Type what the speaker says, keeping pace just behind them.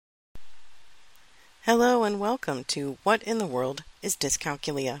Hello and welcome to What in the World is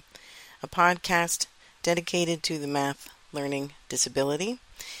Dyscalculia, a podcast dedicated to the math learning disability,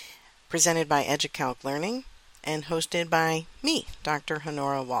 presented by EduCalc Learning, and hosted by me, Dr.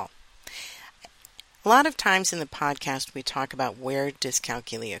 Honora Wall. A lot of times in the podcast we talk about where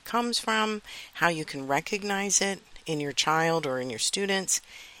dyscalculia comes from, how you can recognize it in your child or in your students,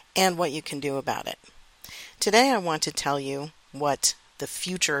 and what you can do about it. Today I want to tell you what the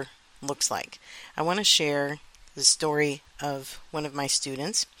future looks like. I want to share the story of one of my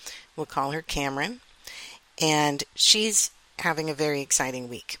students. We'll call her Cameron, and she's having a very exciting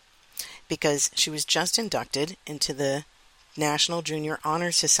week because she was just inducted into the National Junior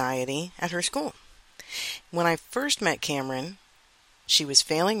Honor Society at her school. When I first met Cameron, she was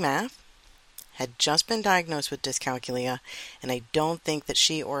failing math, had just been diagnosed with dyscalculia, and I don't think that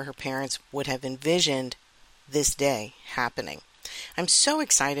she or her parents would have envisioned this day happening. I'm so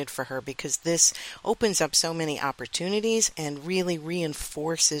excited for her because this opens up so many opportunities and really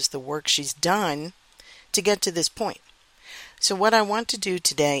reinforces the work she's done to get to this point. So what I want to do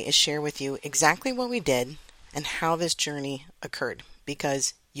today is share with you exactly what we did and how this journey occurred,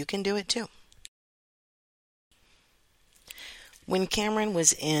 because you can do it too. When Cameron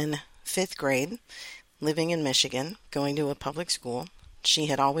was in 5th grade, living in Michigan, going to a public school, she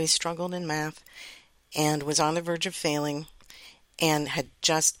had always struggled in math and was on the verge of failing and had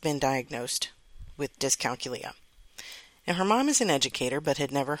just been diagnosed with dyscalculia. Now, her mom is an educator but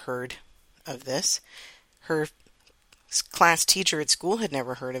had never heard of this. Her class teacher at school had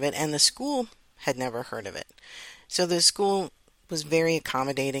never heard of it, and the school had never heard of it. So the school was very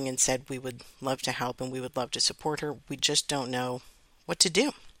accommodating and said we would love to help and we would love to support her. We just don't know what to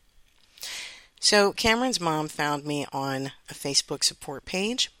do. So Cameron's mom found me on a Facebook support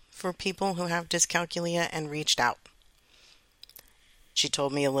page for people who have dyscalculia and reached out. She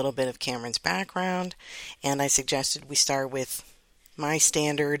told me a little bit of Cameron's background, and I suggested we start with my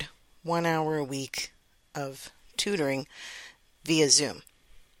standard 1 hour a week of tutoring via Zoom.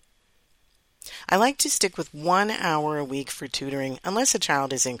 I like to stick with 1 hour a week for tutoring unless a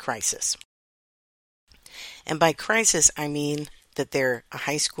child is in crisis. And by crisis, I mean that they're a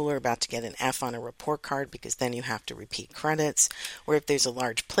high schooler about to get an F on a report card because then you have to repeat credits, or if there's a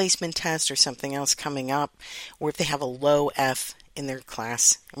large placement test or something else coming up, or if they have a low F in their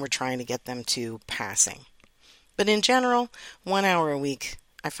class and we're trying to get them to passing. But in general, 1 hour a week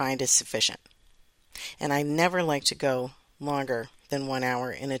I find is sufficient. And I never like to go longer than 1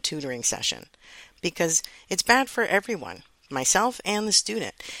 hour in a tutoring session because it's bad for everyone, myself and the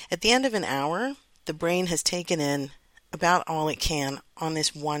student. At the end of an hour, the brain has taken in about all it can on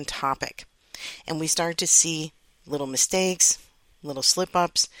this one topic. And we start to see little mistakes, little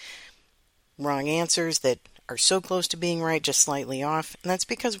slip-ups, wrong answers that are so close to being right, just slightly off. And that's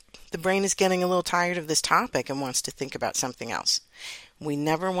because the brain is getting a little tired of this topic and wants to think about something else. We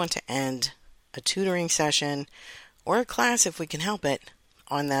never want to end a tutoring session or a class, if we can help it,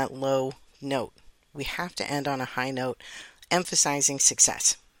 on that low note. We have to end on a high note, emphasizing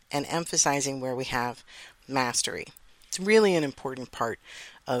success and emphasizing where we have mastery. It's really an important part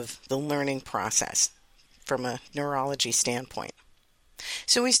of the learning process from a neurology standpoint.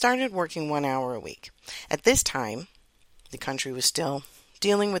 So we started working 1 hour a week. At this time, the country was still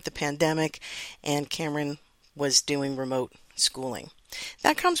dealing with the pandemic, and Cameron was doing remote schooling.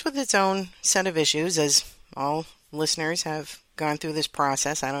 That comes with its own set of issues, as all listeners have gone through this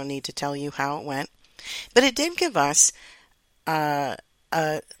process. I don't need to tell you how it went. But it did give us a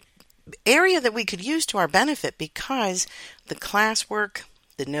area that we could use to our benefit because the classwork,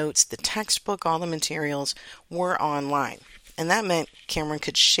 the notes, the textbook, all the materials were online. And that meant Cameron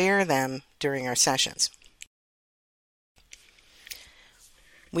could share them during our sessions.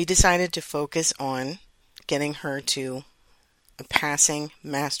 We decided to focus on getting her to a passing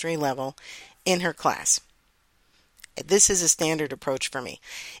mastery level in her class. This is a standard approach for me.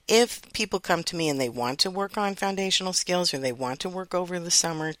 If people come to me and they want to work on foundational skills or they want to work over the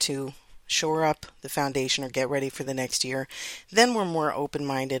summer to shore up the foundation or get ready for the next year, then we're more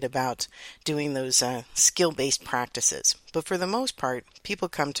open-minded about doing those skill-based practices. But for the most part, people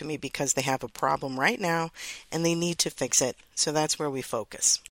come to me because they have a problem right now and they need to fix it. So that's where we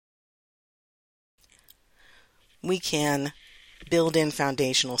focus. We can build in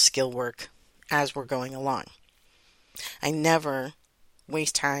foundational skill work as we're going along. I never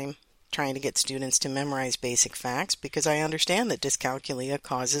waste time trying to get students to memorize basic facts because I understand that dyscalculia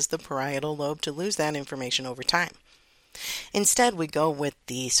causes the parietal lobe to lose that information over time. Instead, we go with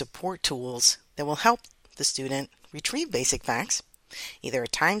the support tools that will help the student retrieve basic facts, either a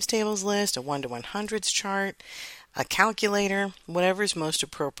times tables list, a 1 to 100s chart, a calculator, whatever is most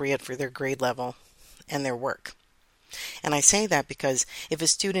appropriate for their grade level and their work. And I say that because if a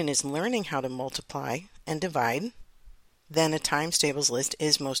student is learning how to multiply and divide, then a times tables list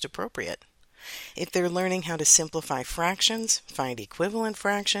is most appropriate. If they're learning how to simplify fractions, find equivalent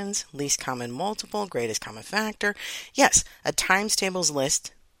fractions, least common multiple, greatest common factor, yes, a times tables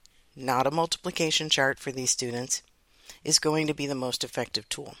list, not a multiplication chart for these students, is going to be the most effective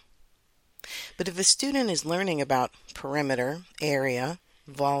tool. But if a student is learning about perimeter, area,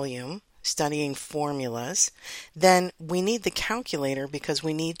 volume, studying formulas, then we need the calculator because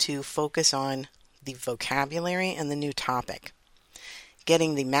we need to focus on the vocabulary and the new topic.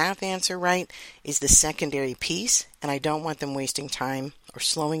 Getting the math answer right is the secondary piece, and I don't want them wasting time or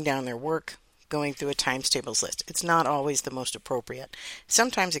slowing down their work going through a times tables list. It's not always the most appropriate.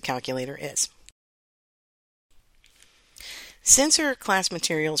 Sometimes a calculator is. Since our class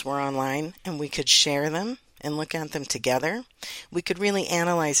materials were online and we could share them and look at them together, we could really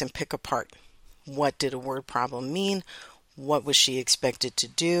analyze and pick apart. What did a word problem mean? What was she expected to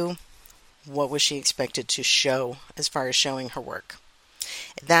do? What was she expected to show as far as showing her work?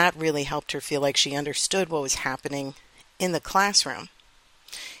 That really helped her feel like she understood what was happening in the classroom,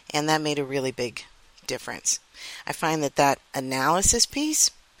 and that made a really big difference. I find that analysis piece,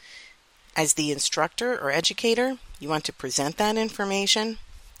 as the instructor or educator, you want to present that information,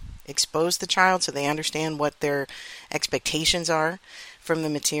 expose the child so they understand what their expectations are from the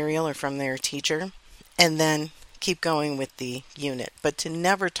material or from their teacher, and then keep going with the unit. But to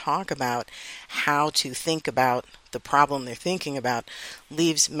never talk about how to think about the problem they're thinking about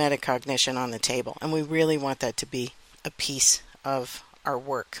leaves metacognition on the table. And we really want that to be a piece of our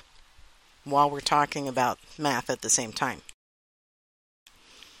work while we're talking about math at the same time.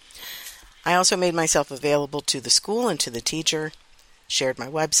 I also made myself available to the school and to the teacher, shared my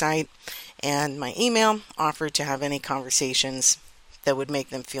website and my email, offered to have any conversations that would make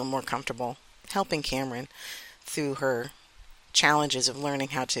them feel more comfortable helping Cameron through her challenges of learning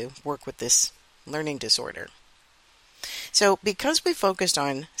how to work with this learning disorder. So because we focused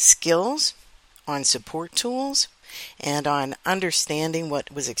on skills, on support tools, and on understanding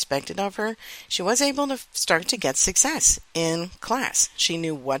what was expected of her, she was able to start to get success in class. She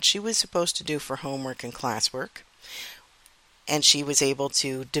knew what she was supposed to do for homework and classwork, and she was able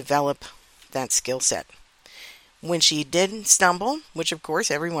to develop that skill set. When she did stumble, which of course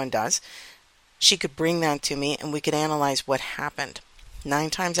everyone does, she could bring that to me and we could analyze what happened. 9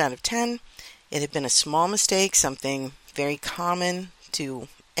 times out of 10, it had been a small mistake, something very common to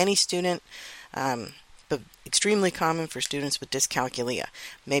any student, but extremely common for students with dyscalculia.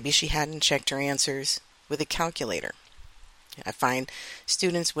 Maybe she hadn't checked her answers with a calculator. I find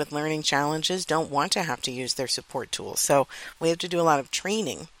students with learning challenges don't want to have to use their support tools, so we have to do a lot of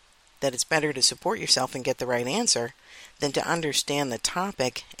training that it's better to support yourself and get the right answer than to understand the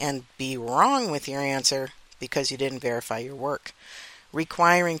topic and be wrong with your answer because you didn't verify your work.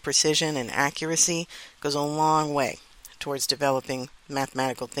 Requiring precision and accuracy goes a long way towards developing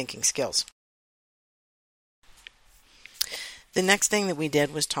mathematical thinking skills. The next thing that we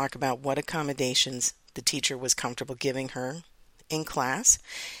did was talk about what accommodations the teacher was comfortable giving her in class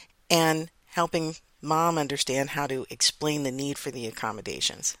and helping mom understand how to explain the need for the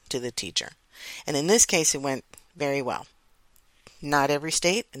accommodations to the teacher. And in this case, it went very well. Not every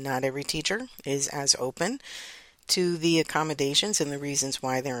state and not every teacher is as open to the accommodations and the reasons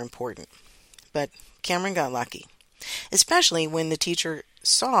why they're important. But Cameron got lucky, especially when the teacher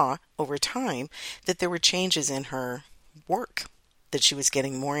saw over time that there were changes in her work, that she was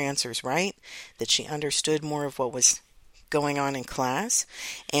getting more answers right, that she understood more of what was going on in class,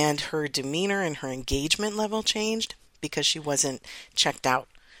 and her demeanor and her engagement level changed because she wasn't checked out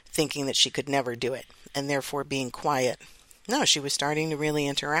thinking that she could never do it and therefore being quiet. No, she was starting to really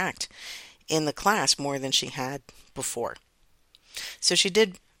interact in the class more than she had before. So she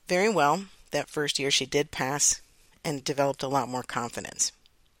did very well that first year. She did pass and developed a lot more confidence.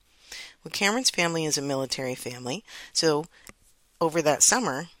 Well, Cameron's family is a military family, so over that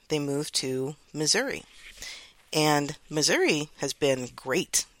summer they moved to Missouri. And Missouri has been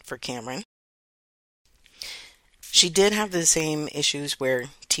great for Cameron. She did have the same issues where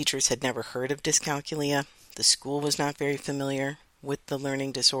teachers had never heard of dyscalculia. The school was not very familiar with the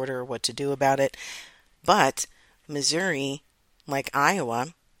learning disorder or what to do about it. But Missouri, like Iowa,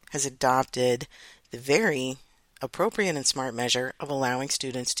 has adopted the very appropriate and smart measure of allowing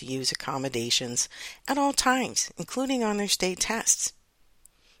students to use accommodations at all times, including on their state tests.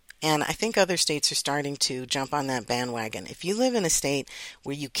 And I think other states are starting to jump on that bandwagon. If you live in a state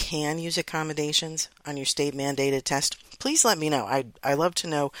where you can use accommodations on your state mandated test, please let me know. I love to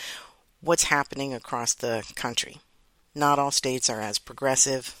know what's happening across the country. Not all states are as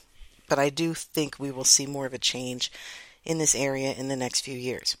progressive, but I do think we will see more of a change in this area in the next few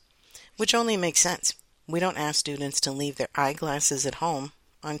years, which only makes sense. We don't ask students to leave their eyeglasses at home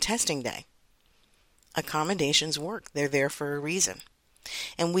on testing day. Accommodations work. They're there for a reason.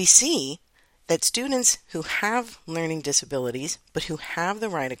 And we see that students who have learning disabilities, but who have the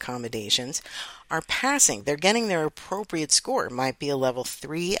right accommodations, are passing. They're getting their appropriate score. It might be a level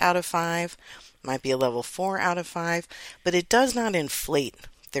 3 out of 5, might be a level 4 out of 5, but it does not inflate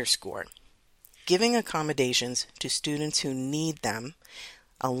their score. Giving accommodations to students who need them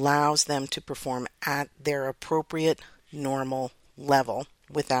allows them to perform at their appropriate normal level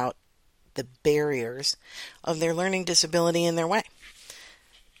without the barriers of their learning disability in their way.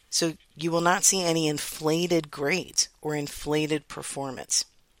 So you will not see any inflated grades or inflated performance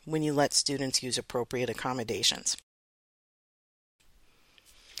when you let students use appropriate accommodations.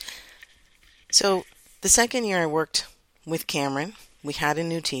 So the second year I worked with Cameron, we had a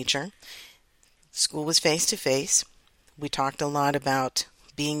new teacher. School was face-to-face. We talked a lot about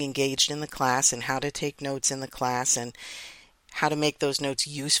being engaged in the class and how to take notes in the class and how to make those notes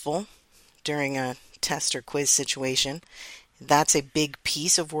useful during a test or quiz situation. That's a big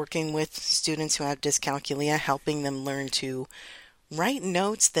piece of working with students who have dyscalculia, helping them learn to write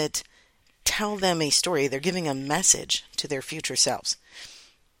notes that tell them a story. They're giving a message to their future selves.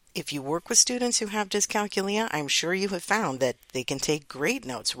 If you work with students who have dyscalculia, I'm sure you have found that they can take great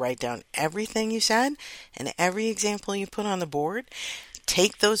notes, write down everything you said and every example you put on the board,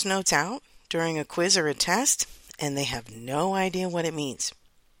 take those notes out during a quiz or a test, and they have no idea what it means.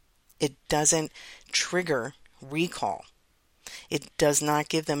 It doesn't trigger recall. It does not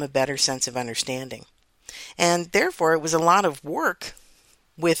give them a better sense of understanding. And therefore, it was a lot of work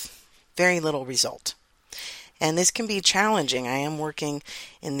with very little result. And this can be challenging. I am working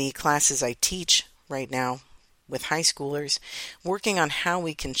in the classes I teach right now with high schoolers, working on how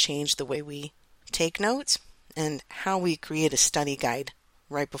we can change the way we take notes and how we create a study guide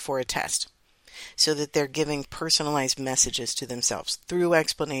right before a test so that they're giving personalized messages to themselves through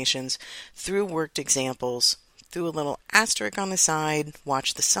explanations, through worked examples, through a little asterisk on the side,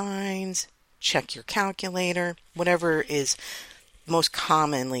 watch the signs, check your calculator, whatever is most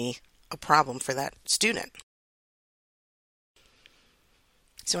commonly a problem for that student.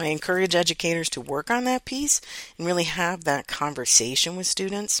 So I encourage educators to work on that piece and really have that conversation with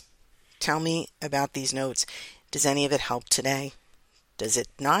students. Tell me about these notes. Does any of it help today? Does it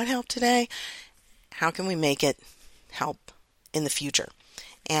not help today? How can we make it help in the future?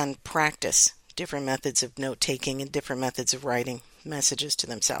 And practice different methods of note-taking and different methods of writing messages to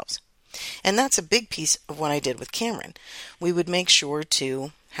themselves. And that's a big piece of what I did with Cameron. We would make sure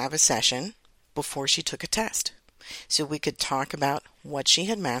to have a session before she took a test, so we could talk about what she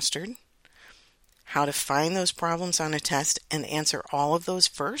had mastered, how to find those problems on a test and answer all of those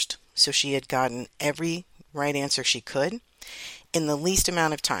first, so she had gotten every right answer she could in the least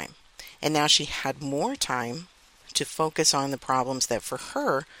amount of time. And now she had more time to focus on the problems that for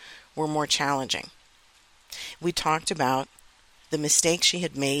her were more challenging. We talked about the mistakes she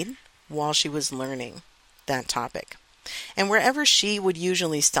had made while she was learning that topic. And wherever she would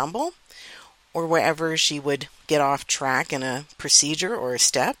usually stumble, or wherever she would get off track in a procedure or a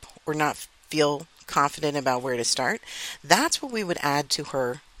step, or not feel confident about where to start, that's what we would add to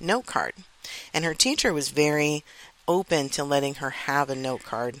her note card. And her teacher was very open to letting her have a note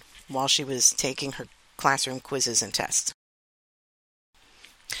card while she was taking her classroom quizzes and tests.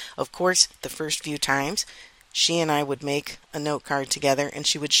 Of course, the first few times, she and I would make a note card together and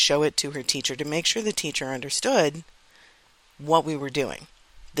she would show it to her teacher to make sure the teacher understood what we were doing.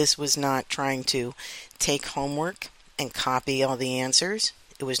 This was not trying to take homework and copy all the answers.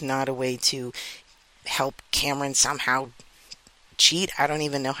 It was not a way to help Cameron somehow cheat. I don't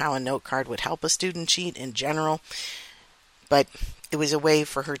even know how a note card would help a student cheat in general, but it was a way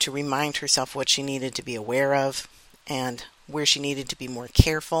for her to remind herself what she needed to be aware of and where she needed to be more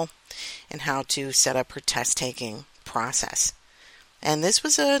careful and how to set up her test-taking process. And this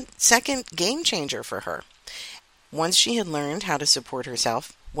was a second game changer for her. Once she had learned how to support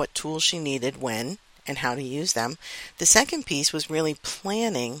herself, what tools she needed when and how to use them, the second piece was really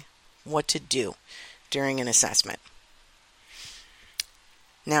planning what to do during an assessment.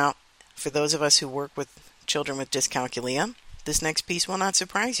 Now, for those of us who work with children with dyscalculia, this next piece will not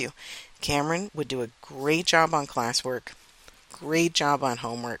surprise you. Cameron would do a great job on classwork, great job on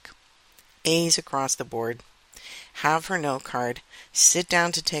homework, A's across the board, have her note card, sit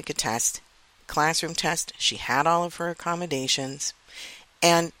down to take a test, classroom test, she had all of her accommodations,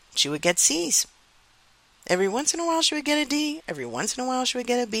 and she would get C's. Every once in a while she would get a D, every once in a while she would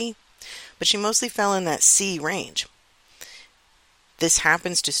get a B, but she mostly fell in that C range. This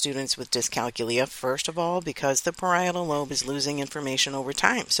happens to students with dyscalculia, first of all, because the parietal lobe is losing information over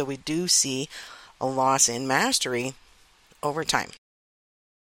time. So we do see a loss in mastery over time.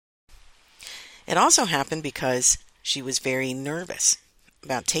 It also happened because she was very nervous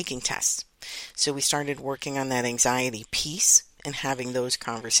about taking tests. So we started working on that anxiety piece and having those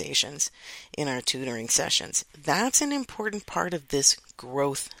conversations in our tutoring sessions. That's an important part of this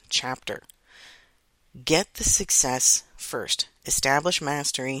growth chapter. Get the success first. Establish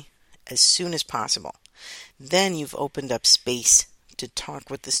mastery as soon as possible. Then you've opened up space to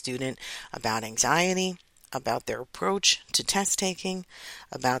talk with the student about anxiety, about their approach to test taking,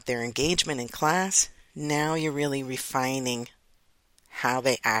 about their engagement in class. Now you're really refining how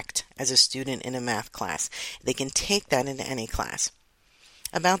they act as a student in a math class. They can take that into any class.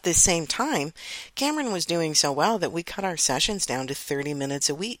 About this same time, Cameron was doing so well that we cut our sessions down to 30 minutes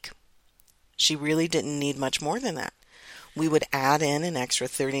a week. She really didn't need much more than that. We would add in an extra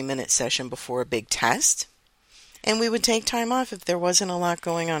 30-minute session before a big test, and we would take time off if there wasn't a lot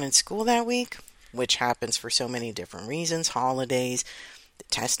going on in school that week, which happens for so many different reasons: holidays, the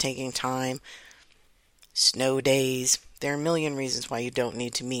test-taking time, snow days. There are a million reasons why you don't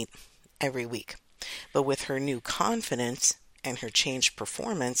need to meet every week. But with her new confidence and her changed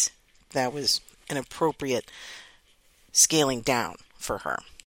performance, that was an appropriate scaling down for her.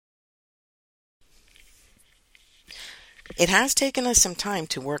 It has taken us some time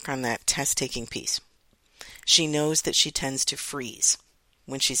to work on that test-taking piece. She knows that she tends to freeze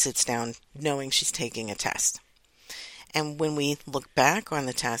when she sits down knowing she's taking a test. And when we look back on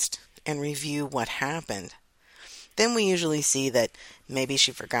the test and review what happened, then we usually see that maybe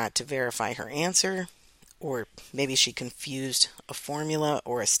she forgot to verify her answer, or maybe she confused a formula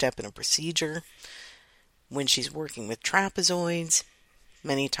or a step in a procedure. When she's working with trapezoids,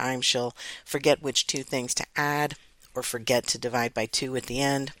 many times she'll forget which two things to add or forget to divide by 2 at the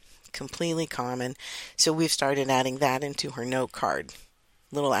end. Completely common. So we've started adding that into her note card.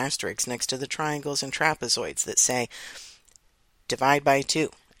 Little asterisks next to the triangles and trapezoids that say divide by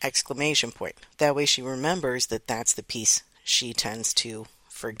 2, exclamation point. That way she remembers that that's the piece she tends to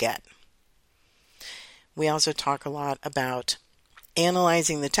forget. We also talk a lot about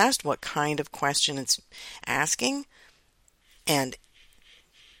analyzing the test, what kind of question it's asking, and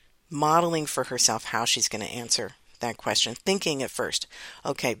modeling for herself how she's going to answer that question. Thinking at first,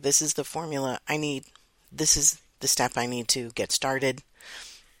 okay, this is the formula I need. This is the step I need to get started.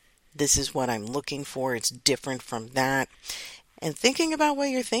 This is what I'm looking for. It's different from that. And thinking about what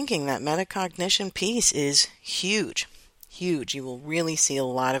you're thinking, that metacognition piece is huge. Huge. You will really see a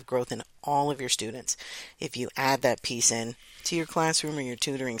lot of growth in all of your students if you add that piece in to your classroom or your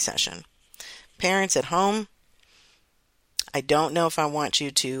tutoring session. Parents at home, I don't know if I want you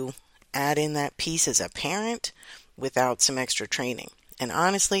to add in that piece as a parent without some extra training. And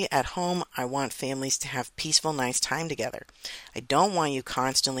honestly, at home, I want families to have peaceful, nice time together. I don't want you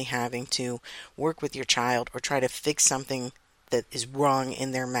constantly having to work with your child or try to fix something that is wrong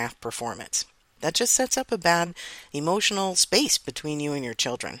in their math performance. That just sets up a bad emotional space between you and your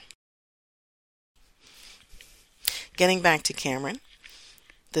children. Getting back to Cameron,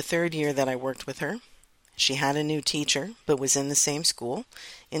 the third year that I worked with her, she had a new teacher, but was in the same school,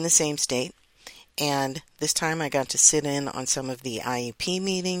 in the same state. And this time I got to sit in on some of the IEP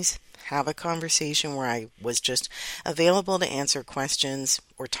meetings, have a conversation where I was just available to answer questions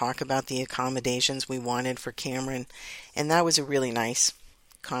or talk about the accommodations we wanted for Cameron. And that was a really nice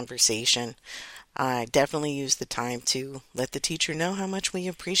conversation. I definitely used the time to let the teacher know how much we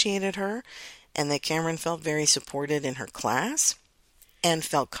appreciated her and that Cameron felt very supported in her class and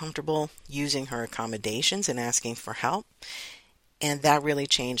felt comfortable using her accommodations and asking for help. And that really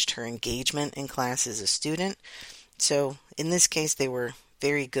changed her engagement in class as a student. So in this case, they were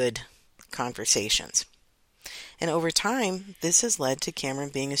very good conversations. And over time, this has led to Cameron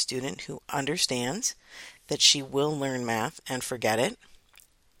being a student who understands that she will learn math and forget it.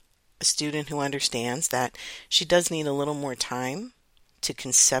 A student who understands that she does need a little more time to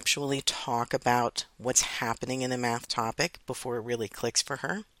conceptually talk about what's happening in a math topic before it really clicks for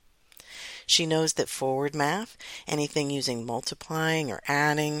her. She knows that forward math, anything using multiplying or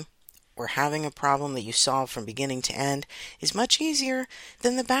adding or having a problem that you solve from beginning to end, is much easier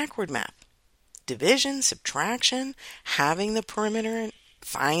than the backward math. Division, subtraction, having the perimeter,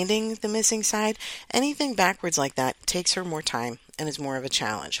 finding the missing side, anything backwards like that takes her more time and is more of a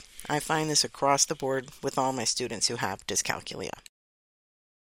challenge. I find this across the board with all my students who have dyscalculia.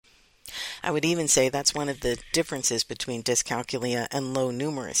 I would even say that's one of the differences between dyscalculia and low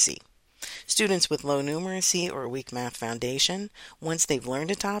numeracy. Students with low numeracy or weak math foundation, once they've learned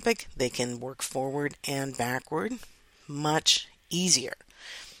a topic, they can work forward and backward much easier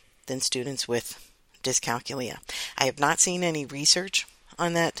than students with dyscalculia. I have not seen any research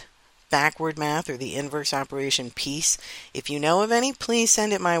on that backward math or the inverse operation piece. If you know of any, please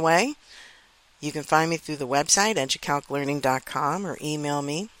send it my way. You can find me through the website, educalclearning.com, or email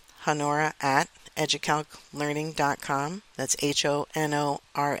me, honora@educalclearning.com. That's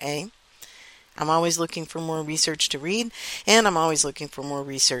HONORA. I'm always looking for more research to read, and I'm always looking for more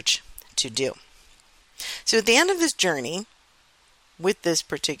research to do. So at the end of this journey with this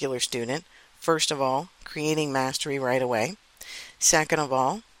particular student, first of all, creating mastery right away. Second of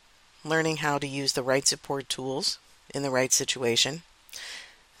all, learning how to use the right support tools in the right situation.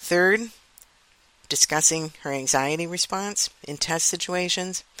 Third, discussing her anxiety response in test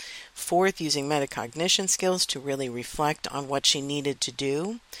situations. Fourth, using metacognition skills to really reflect on what she needed to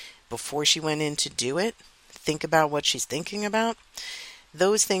do before she went in to do it. Think about what she's thinking about.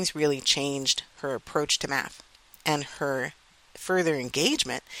 Those things really changed her approach to math and her further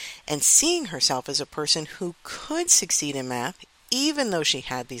engagement and seeing herself as a person who could succeed in math even though she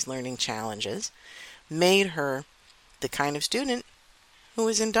had these learning challenges, made her the kind of student who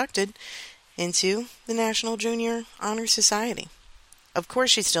was inducted into the National Junior Honor Society. Of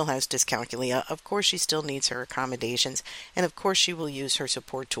course she still has dyscalculia, of course she still needs her accommodations, and of course she will use her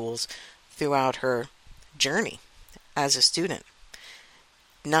support tools throughout her journey as a student.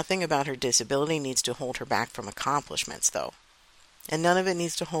 Nothing about her disability needs to hold her back from accomplishments, though. And none of it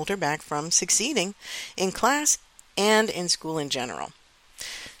needs to hold her back from succeeding in class and in school in general.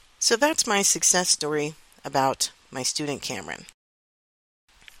 So that's my success story about my student Cameron.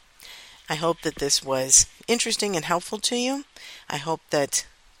 I hope that this was interesting and helpful to you. I hope that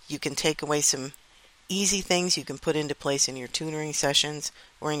you can take away some easy things you can put into place in your tutoring sessions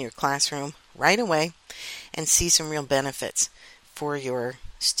or in your classroom right away and see some real benefits for your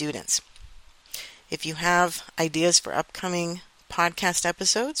students. If you have ideas for upcoming podcast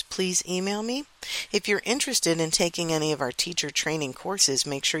episodes, please email me. If you're interested in taking any of our teacher training courses,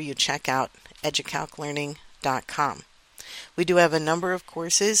 make sure you check out educalclearning.com. We do have a number of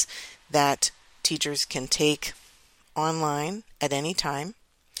courses that teachers can take online at any time.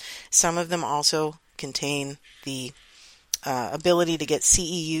 Some of them also contain the ability to get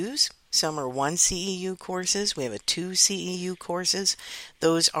CEUs. Some are 1 CEU courses. We have 2 CEU courses.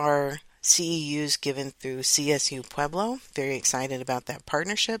 Those are CEUs given through CSU Pueblo. Very excited about that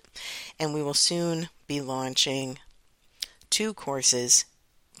partnership. And we will soon be launching 2 courses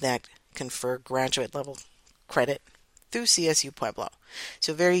that confer graduate level credit through CSU Pueblo.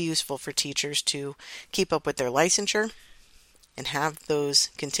 So very useful for teachers to keep up with their licensure and have those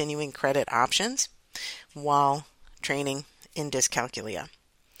continuing credit options while training in dyscalculia.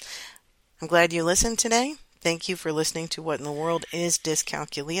 I'm glad you listened today. Thank you for listening to What in the World is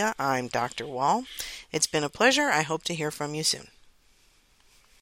Dyscalculia. I'm Dr. Wall. It's been a pleasure. I hope to hear from you soon.